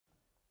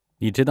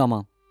你知道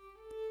吗？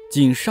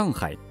仅上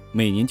海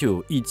每年就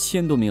有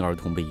1000多名儿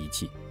童被遗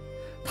弃，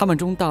他们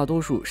中大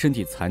多数身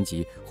体残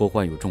疾或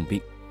患有重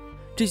病。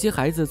这些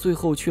孩子最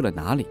后去了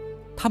哪里？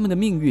他们的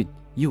命运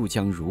又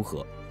将如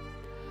何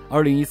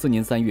？2014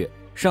年3月，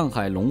上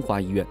海龙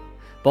华医院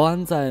保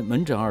安在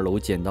门诊2楼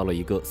捡到了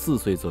一个4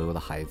岁左右的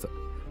孩子，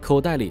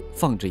口袋里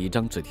放着一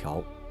张纸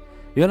条。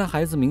原来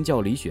孩子名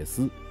叫李雪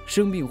思，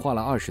生病花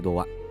了20多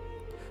万，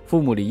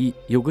父母离异，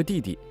有个弟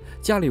弟，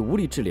家里无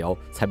力治疗，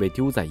才被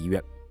丢在医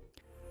院。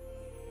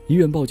医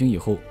院报警以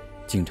后，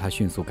警察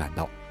迅速赶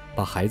到，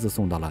把孩子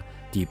送到了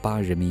第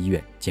8人民医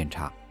院检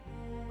查。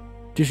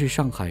这是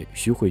上海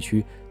徐汇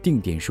区定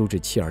点收治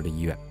弃儿的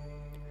医院，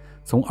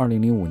从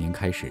2005年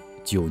开始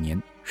，9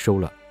年收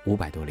了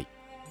500多例。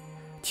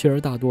弃儿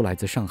大多来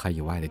自上海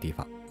以外的地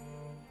方，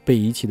被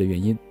遗弃的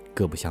原因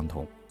各不相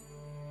同，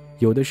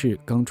有的是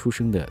刚出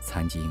生的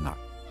残疾婴儿，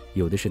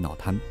有的是脑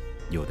瘫，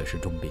有的是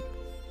重病，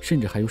甚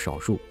至还有少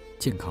数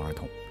健康儿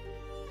童。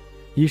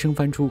医生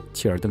翻出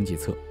弃儿登记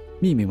册，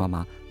密密麻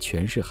麻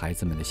全是孩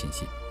子们的信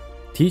息。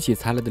提起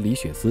才来的李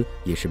雪思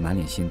也是满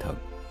脸心疼，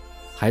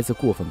孩子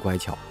过分乖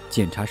巧，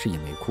检查时也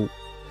没哭。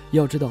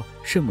要知道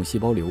肾母细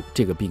胞瘤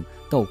这个病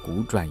到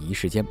骨转移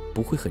时间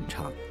不会很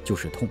长，就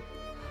是痛，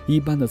一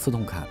般的刺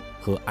痛感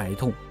和癌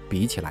痛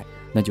比起来，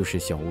那就是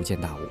小巫见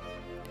大巫。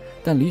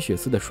但李雪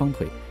思的双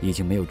腿已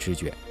经没有知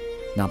觉，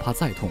哪怕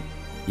再痛，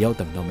也要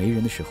等到没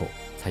人的时候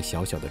才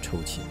小小的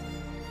抽泣，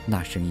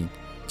那声音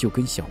就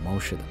跟小猫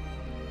似的。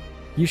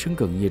医生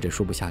哽咽着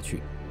说不下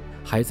去，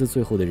孩子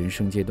最后的人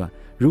生阶段，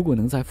如果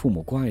能在父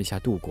母关爱下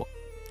度过，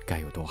该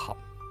有多好。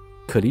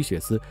可李雪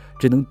思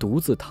只能独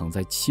自躺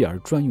在弃儿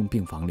专用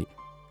病房里，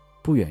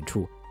不远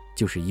处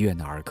就是医院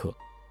的儿科，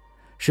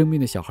生病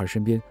的小孩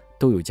身边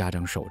都有家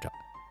长守着，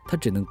他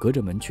只能隔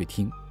着门去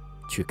听，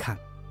去看，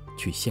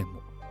去羡慕。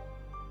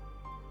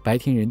白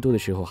天人多的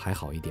时候还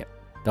好一点，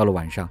到了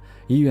晚上，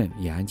医院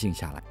也安静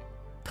下来，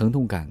疼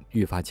痛感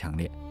愈发强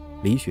烈，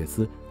李雪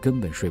思根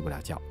本睡不了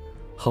觉。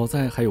好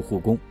在还有护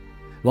工，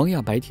王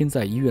亚白天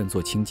在医院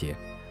做清洁，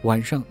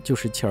晚上就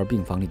是弃儿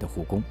病房里的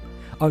护工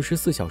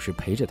，24小时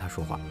陪着他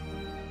说话。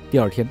第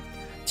二天，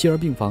弃儿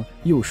病房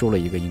又收了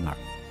一个婴儿，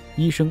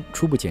医生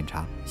初步检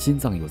查心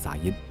脏有杂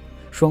音，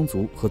双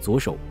足和左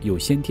手有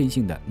先天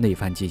性的内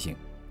翻畸形，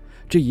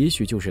这也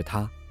许就是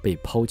他被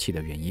抛弃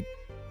的原因。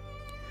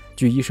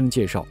据医生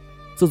介绍，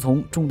自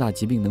从重大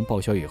疾病能报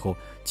销以后，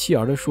弃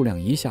儿的数量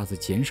一下子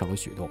减少了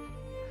许多。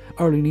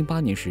2008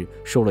年时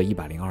收了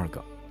102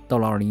个，到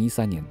了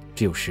2013年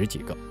只有10几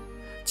个。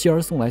弃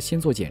儿送来先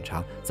做检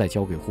查，再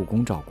交给护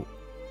工照顾，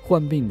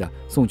患病的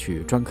送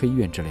去专科医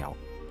院治疗，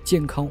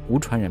健康无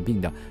传染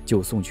病的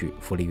就送去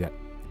福利院，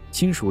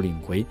亲属领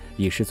回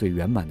也是最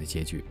圆满的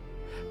结局，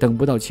等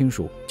不到亲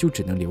属就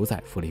只能留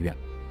在福利院。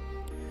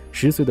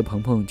10岁的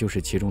鹏鹏就是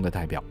其中的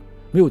代表，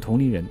没有同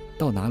龄人，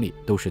到哪里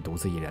都是独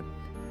自一人。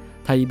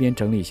他一边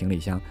整理行李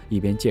箱，一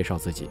边介绍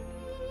自己。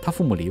他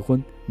父母离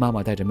婚，妈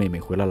妈带着妹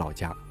妹回了老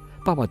家，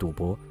爸爸赌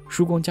博，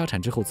输光家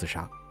产之后自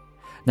杀，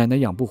奶奶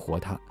养不活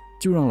他，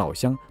就让老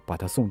乡把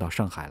他送到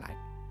上海来。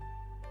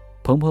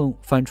鹏鹏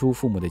翻出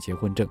父母的结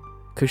婚证，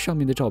可上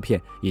面的照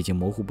片已经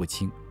模糊不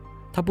清。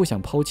他不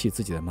想抛弃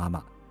自己的妈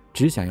妈，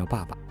只想要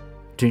爸爸，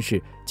真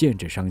是见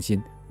着伤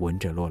心，闻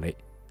着落泪。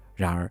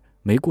然而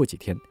没过几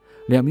天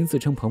，2名自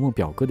称鹏鹏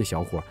表哥的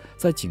小伙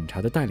在警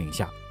察的带领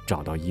下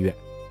找到医院。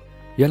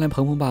原来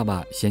鹏鹏爸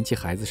爸嫌弃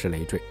孩子是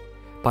累赘，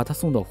把他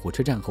送到火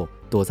车站后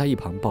躲在一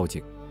旁报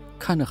警，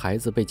看着孩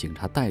子被警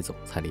察带走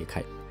才离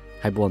开，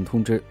还不忘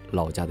通知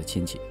老家的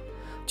亲戚，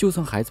就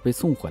算孩子被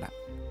送回来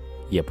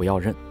也不要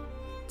认。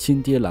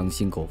亲爹狼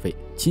心狗肺，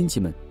亲戚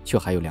们却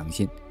还有良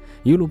心，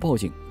一路报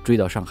警追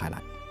到上海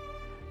来。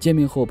见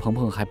面后鹏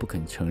鹏还不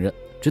肯承认，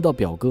直到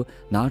表哥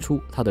拿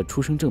出他的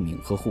出生证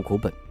明和户口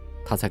本，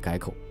他才改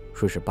口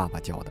说是爸爸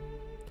教的。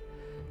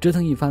折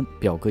腾一番，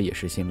表哥也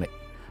是心累，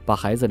把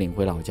孩子领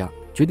回老家，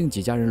决定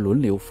几家人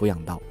轮流抚养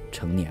到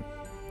成年。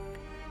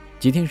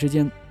几天时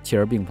间，弃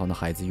儿病房的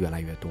孩子越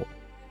来越多，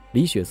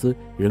李雪思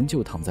仍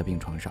旧躺在病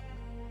床上。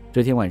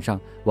这天晚上，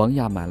王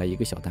亚买了一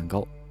个小蛋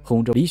糕，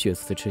哄着李雪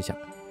思吃下。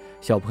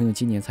小朋友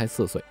今年才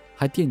4岁，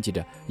还惦记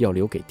着要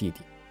留给弟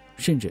弟，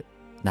甚至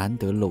难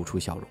得露出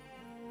笑容。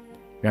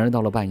然而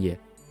到了半夜，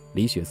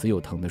李雪思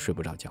又疼得睡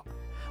不着觉，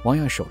王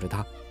亚守着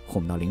她，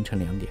哄到凌晨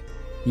2点，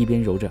一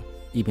边揉着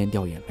一边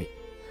掉眼泪。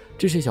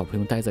这是小朋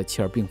友待在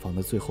弃儿病房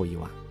的最后一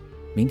晚，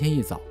明天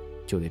一早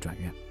就得转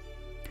院，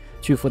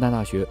去复旦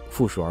大学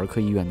附属儿科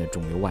医院的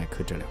肿瘤外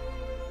科治疗。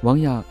王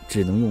亚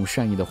只能用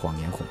善意的谎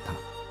言哄他，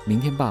明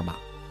天爸爸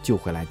就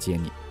会来接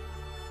你。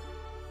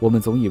我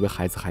们总以为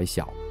孩子还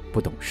小，不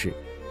懂事，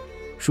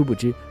殊不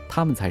知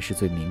他们才是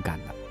最敏感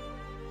的。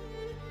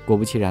果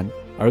不其然，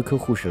儿科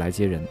护士来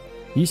接人，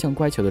一向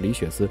乖巧的李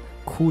雪思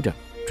哭着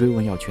追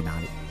问要去哪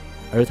里，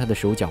而她的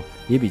手脚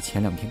也比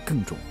前2天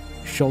更重，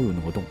稍有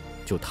挪动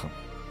就疼。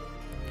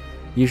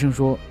医生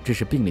说这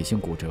是病理性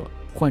骨折，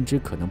患肢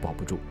可能保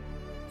不住，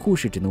护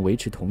士只能维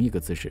持同一个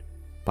姿势，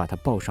把她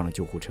抱上了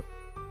救护车。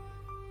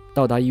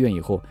到达医院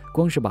以后，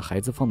光是把孩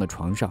子放在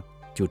床上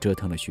就折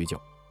腾了许久。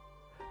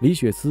李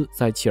雪思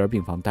在弃儿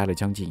病房待了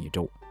将近1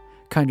周，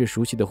看着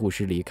熟悉的护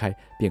士离开，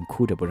便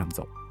哭着不让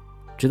走，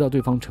直到对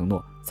方承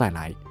诺再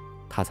来，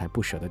他才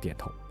不舍得点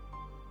头。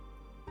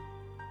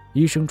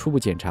医生初步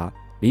检查，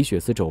李雪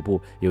丝肘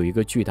部有一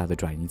个巨大的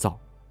转移灶，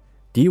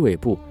骶尾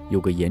部有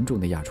个严重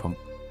的压疮，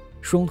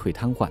双腿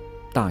瘫痪，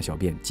大小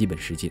便基本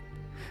失禁。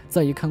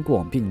再一看过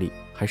往病历，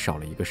还少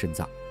了一个肾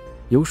脏，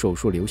有手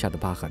术留下的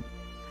疤痕。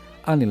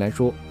按理来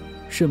说，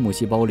肾母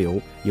细胞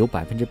瘤有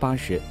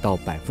80%到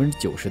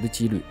90%的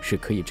几率是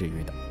可以治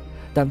愈的，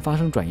但发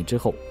生转移之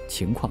后，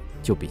情况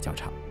就比较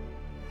差。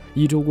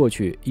1周过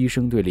去，医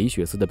生对李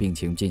雪丝的病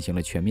情进行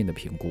了全面的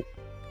评估。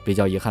比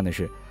较遗憾的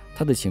是，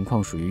她的情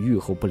况属于预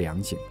后不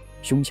良型，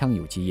胸腔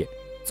有积液，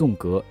纵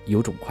隔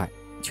有肿块，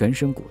全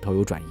身骨头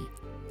有转移，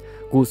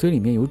骨髓里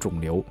面有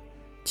肿瘤，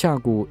髂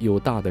骨有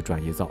大的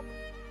转移灶，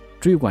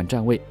椎管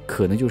占位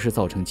可能就是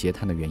造成截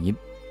瘫的原因。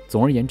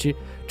总而言之，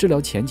治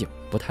疗前景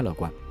不太乐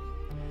观。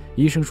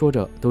医生说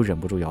着都忍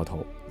不住摇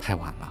头，太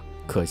晚了，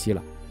可惜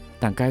了，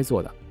但该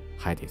做的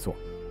还得做。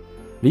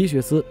李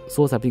雪丝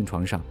缩在病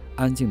床上，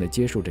安静地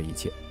接受这一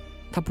切。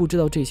她不知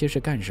道这些是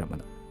干什么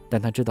的，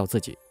但她知道自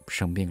己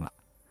生病了。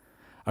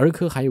儿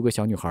科还有个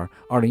小女孩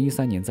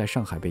，2013年在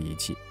上海被遗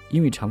弃，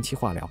因为长期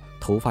化疗，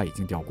头发已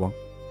经掉光。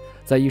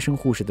在医生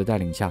护士的带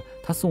领下，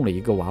她送了一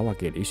个娃娃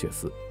给李雪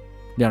丝，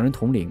两人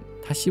同龄，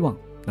她希望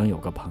能有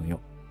个朋友。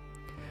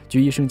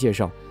据医生介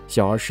绍，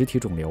小儿实体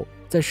肿瘤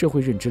在社会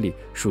认知里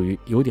属于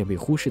有点被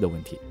忽视的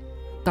问题，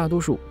大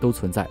多数都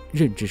存在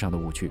认知上的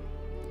误区。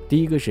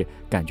第一个是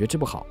感觉治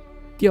不好，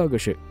第二个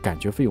是感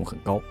觉费用很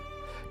高，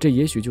这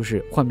也许就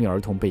是患病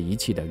儿童被遗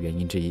弃的原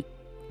因之一。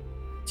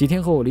几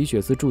天后，李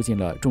雪丝住进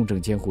了重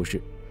症监护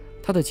室，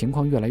她的情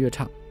况越来越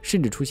差，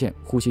甚至出现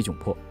呼吸窘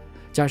迫，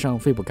加上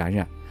肺部感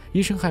染，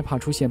医生害怕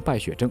出现败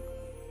血症，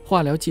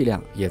化疗剂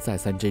量也再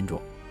三斟酌。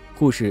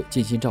护士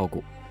尽心照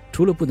顾，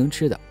除了不能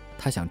吃的，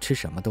她想吃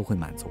什么都会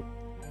满足。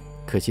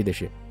可惜的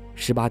是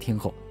，18天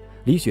后，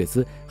李雪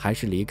丝还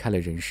是离开了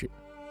人世，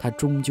她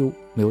终究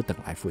没有等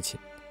来父亲。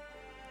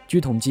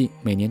据统计，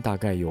每年大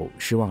概有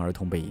10万儿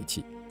童被遗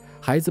弃，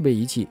孩子被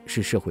遗弃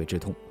是社会之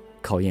痛，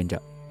考验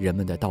着人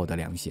们的道德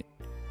良心。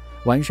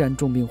完善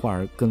重病患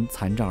儿跟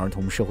残障儿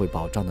童社会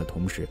保障的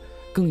同时，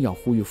更要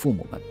呼吁父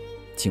母们，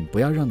请不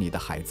要让你的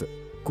孩子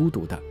孤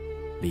独地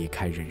离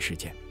开人世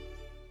间。